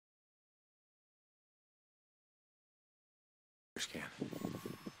Scan.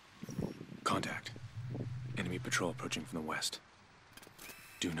 Contact. Enemy patrol approaching from the west.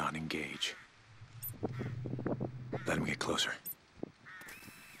 Do not engage. Let him get closer.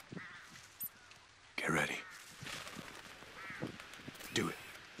 Get ready. Do it.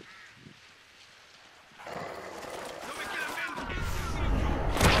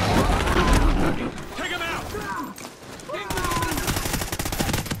 Take him out!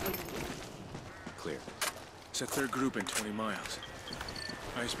 Clear. It's a third group in 20 miles.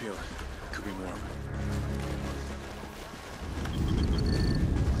 Ice peeled. Could be more.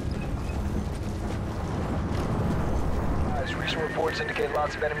 Recent reports indicate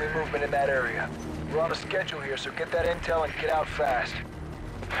lots of enemy movement in that area. We're on a schedule here, so get that intel and get out fast.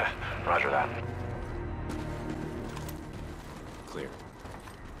 Roger that. Clear.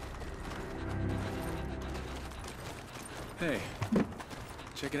 Hey,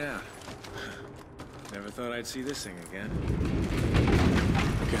 check it out. Never thought I'd see this thing again.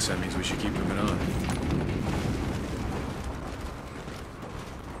 I guess that means we should keep moving on.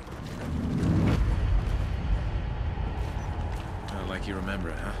 Not like you remember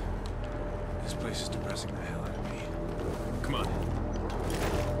it, huh? This place is depressing the hell out of me. Come on.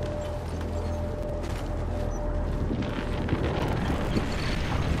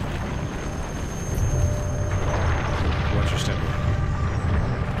 Watch your step.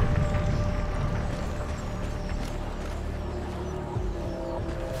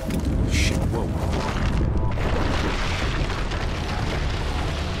 Shit, whoa.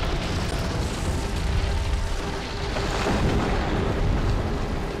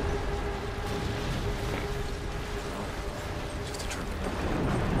 Just a trip.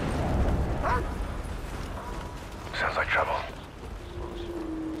 Sounds like trouble.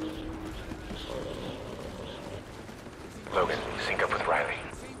 Logan, sync up with Riley.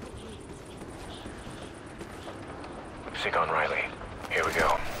 Sync on Riley. Here we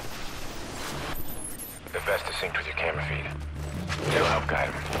go. The vest is synced with your camera feed. It'll help guide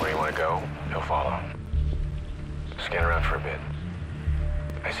him. Where you want to go, he'll follow. Scan around for a bit.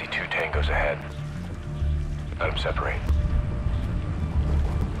 I see 2 tangos ahead. Let them separate.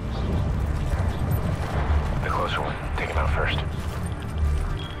 The closer one, take him out first.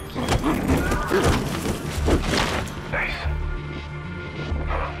 Nice.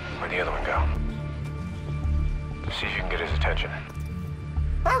 Where'd the other one go? See if you can get his attention.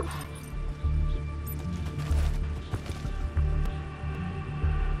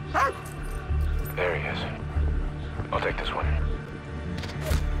 There he is. I'll take this one.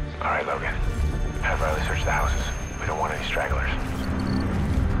 All right, Logan. Have Riley search the houses. We don't want any stragglers.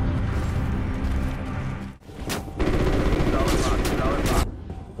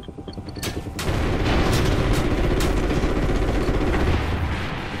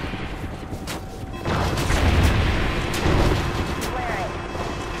 Clearing.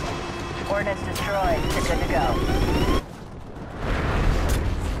 Ordnance destroyed. You're good to go.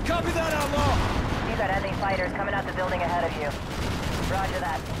 Copy that, outlaw! You got enemy fighters coming out the building ahead of you. Roger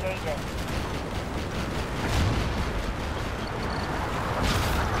that. Engaging.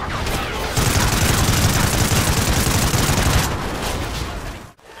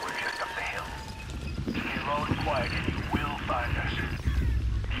 We're just up the hill. Stay low and quiet and you will find us.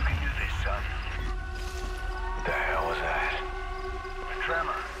 You can do this, son. What the hell was that? A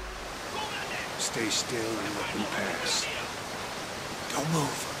tremor. Stay still and let them pass. Don't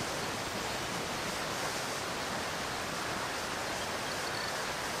move.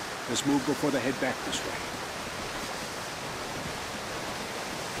 Let's move before they head back this way.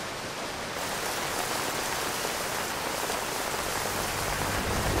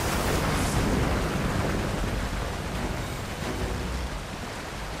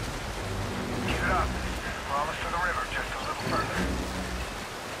 Keep it up. We're almost to the river, just a little further.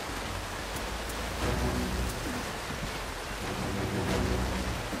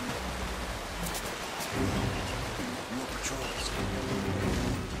 More patrols.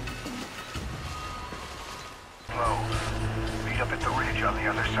 Low. Meet up at the ridge on the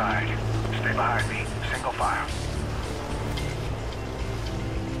other side. Stay behind me. Single file.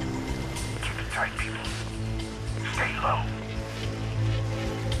 Keep it tight, people. Stay low.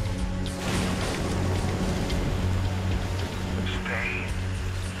 Stay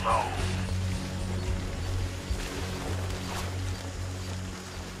low.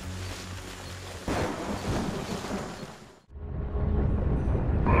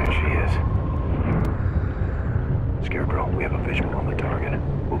 There she is. Scarecrow, we have a visual on the target.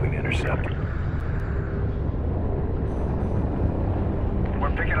 Moving to intercept.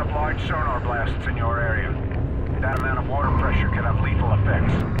 We're picking up large sonar blasts in your area. That amount of water pressure can have lethal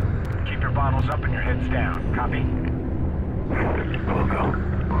effects. Keep your bottles up and your heads down. Copy? We'll go.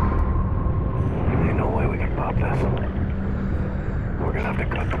 Ain't no way we can pop this. We're gonna have to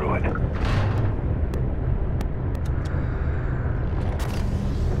cut through it.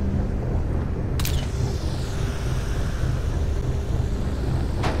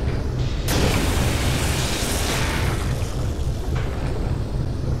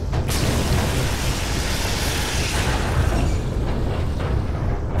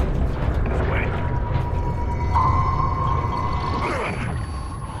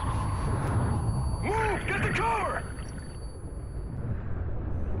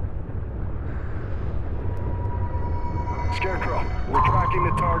 Scarecrow, we're tracking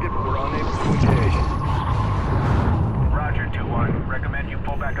the target, but we're unable to engage. Roger, 2-1. Recommend you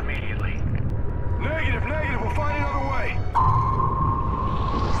pull back immediately. Negative, negative. We'll find another way.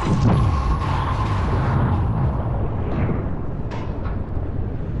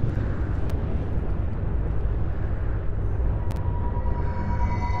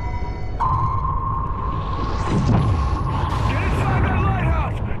 Get inside that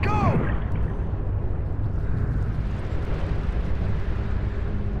lighthouse! Go!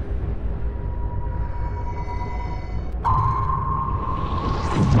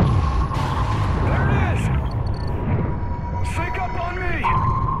 There it is! Sync up on me!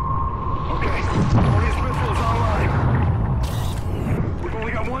 Okay, Guardian's missile is online. We've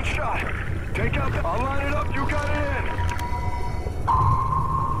only got one shot. Take out the... I'll line it up, you got it in!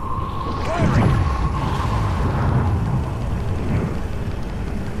 Firing!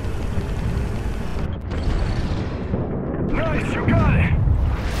 Nice, you got it!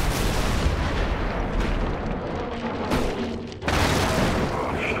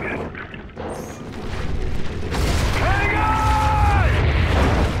 Oh, shit. Hang on!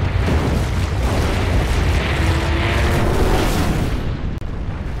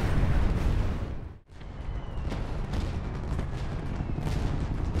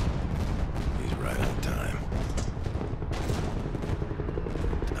 He's right on time.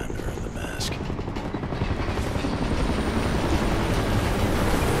 Time to earn the mask.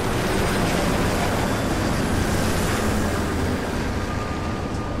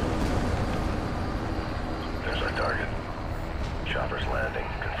 There's our target. Chopper's landing.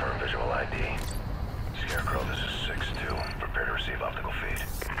 Confirm visual ID. Scarecrow, this is 6-2. Prepare to receive optical feed.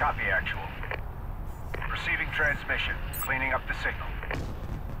 Copy, actual. Receiving transmission. Cleaning up the signal.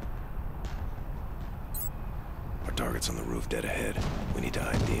 Our target's on the roof dead ahead. We need to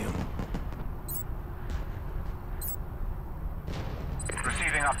ID him.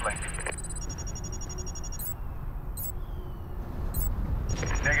 Receiving uplink.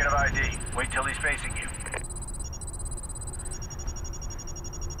 Negative ID. Wait till he's facing you.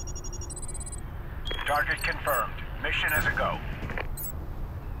 Target confirmed. Mission is a go.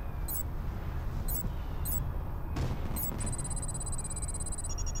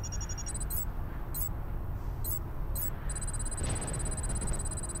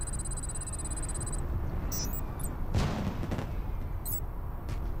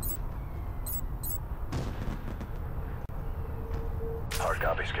 Hard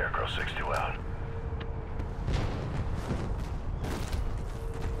copy, Scarecrow 6-2 out.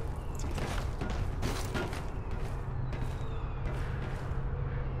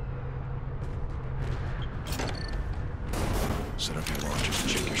 Set up your launchers and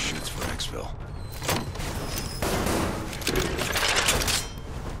check your chutes for exfil.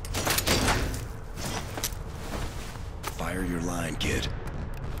 Fire your line, kid.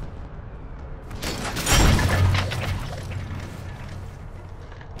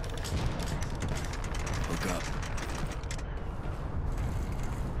 Look up.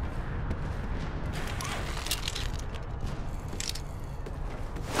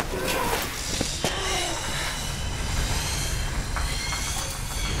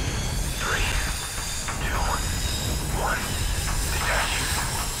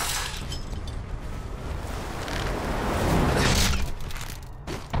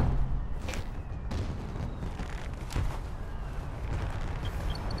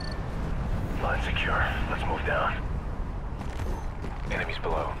 Line secure. Let's move down. Enemies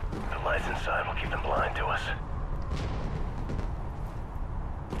below. The lights inside will keep them blind to us.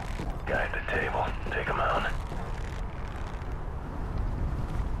 Guy at the table. Take him out.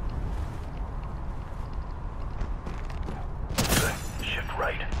 Good. Shift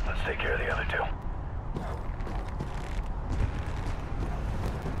right. Let's take care of the other two.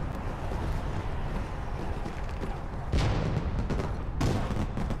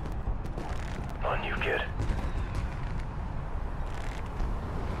 On you, kid.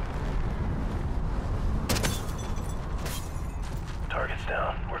 Target's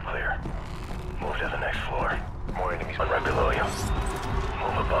down. We're clear. Move to the next floor. More enemies. Right below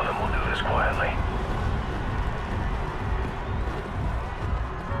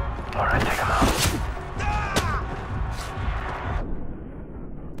All right, take him out.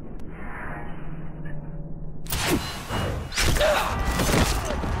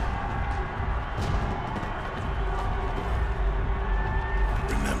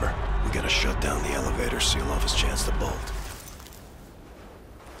 Remember, we gotta shut down the elevator, seal off his chance to bolt.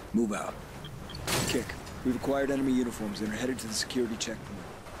 Move out. Kick. We've acquired enemy uniforms and are headed to the security checkpoint.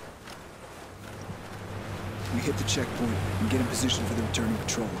 We hit the checkpoint and get in position for the returning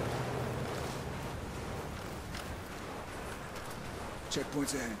patrol.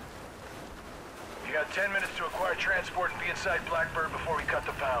 Checkpoint's ahead. You got 10 minutes to acquire transport and be inside Blackbird before we cut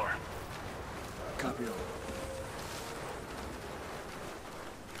the power. Copy all.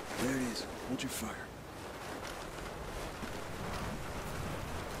 There it is. Hold your fire.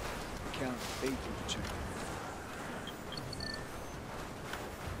 Count 8 through the check.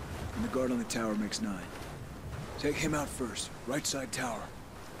 And the guard on the tower makes 9. Take him out first. Right side tower.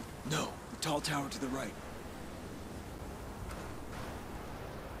 No, the tall tower to the right.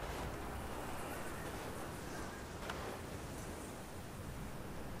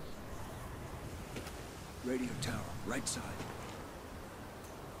 Radio tower, right side.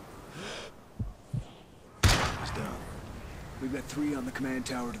 He's down. We've got 3 on the command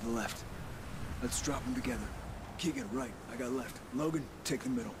tower to the left. Let's drop them together. Keegan, right. I got left. Logan, take the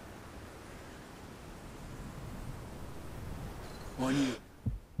middle. On you.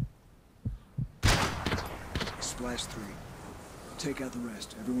 Splash 3. Take out the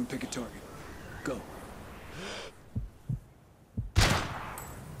rest. Everyone pick a target. Go.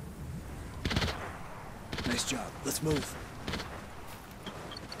 Nice job. Let's move.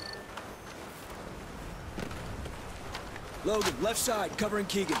 Logan, left side, covering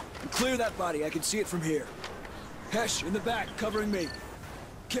Keegan. And clear that body. I can see it from here. Hesh, in the back, covering me.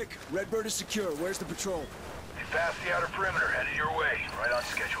 Kick. Redbird is secure. Where's the patrol? They passed the outer perimeter, headed your way. Right on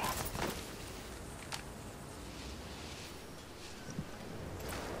schedule.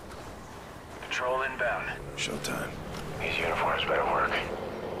 Patrol inbound. Showtime. These uniforms better work.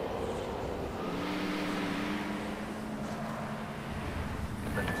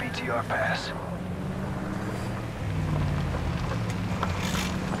 Let the BTR pass.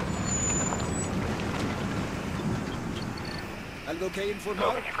 ¿Algo que informar?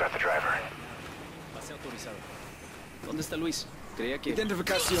 Logan, you've got the driver. Pase autorizado. ¿Dónde está Luis? Creía que...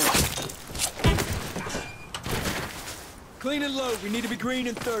 Identificación. Clean and load. We need to be green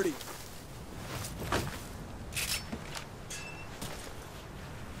in 30.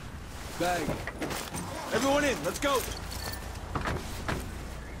 Bag. Everyone in. Let's go.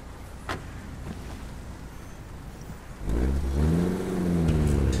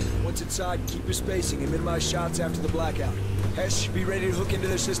 Once inside, keep your spacing and minimize shots after the blackout. Hesh, be ready to hook into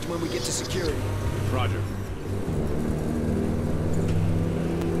their system when we get to security. Roger.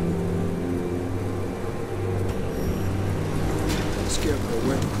 Scarecrow,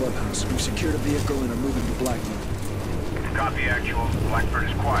 we're at the clubhouse. We've secured a vehicle and are moving to Blackbird. Copy, actual. Blackbird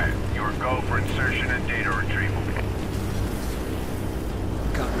is quiet. Your go for insertion and data retrieval.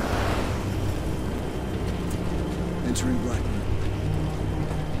 Copy. Entering Blackbird.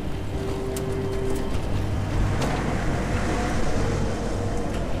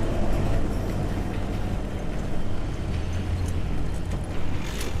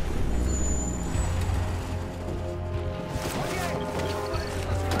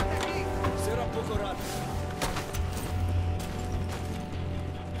 Será poco rato.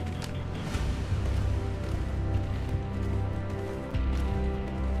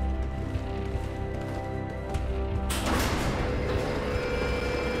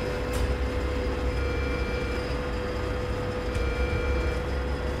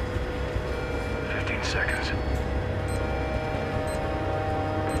 Seconds.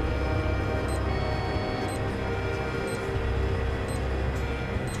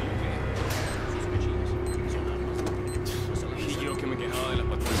 Y yo que me quejaba de las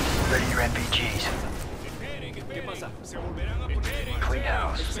patrullas. Ready your NVGs. ¿Qué pasa? Clean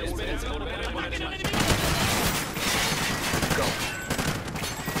house. Esperen, se volverán a poner en marcha. Go.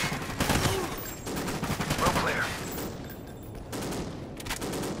 Real clear.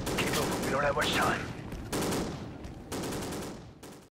 Keep moving. We don't have much time.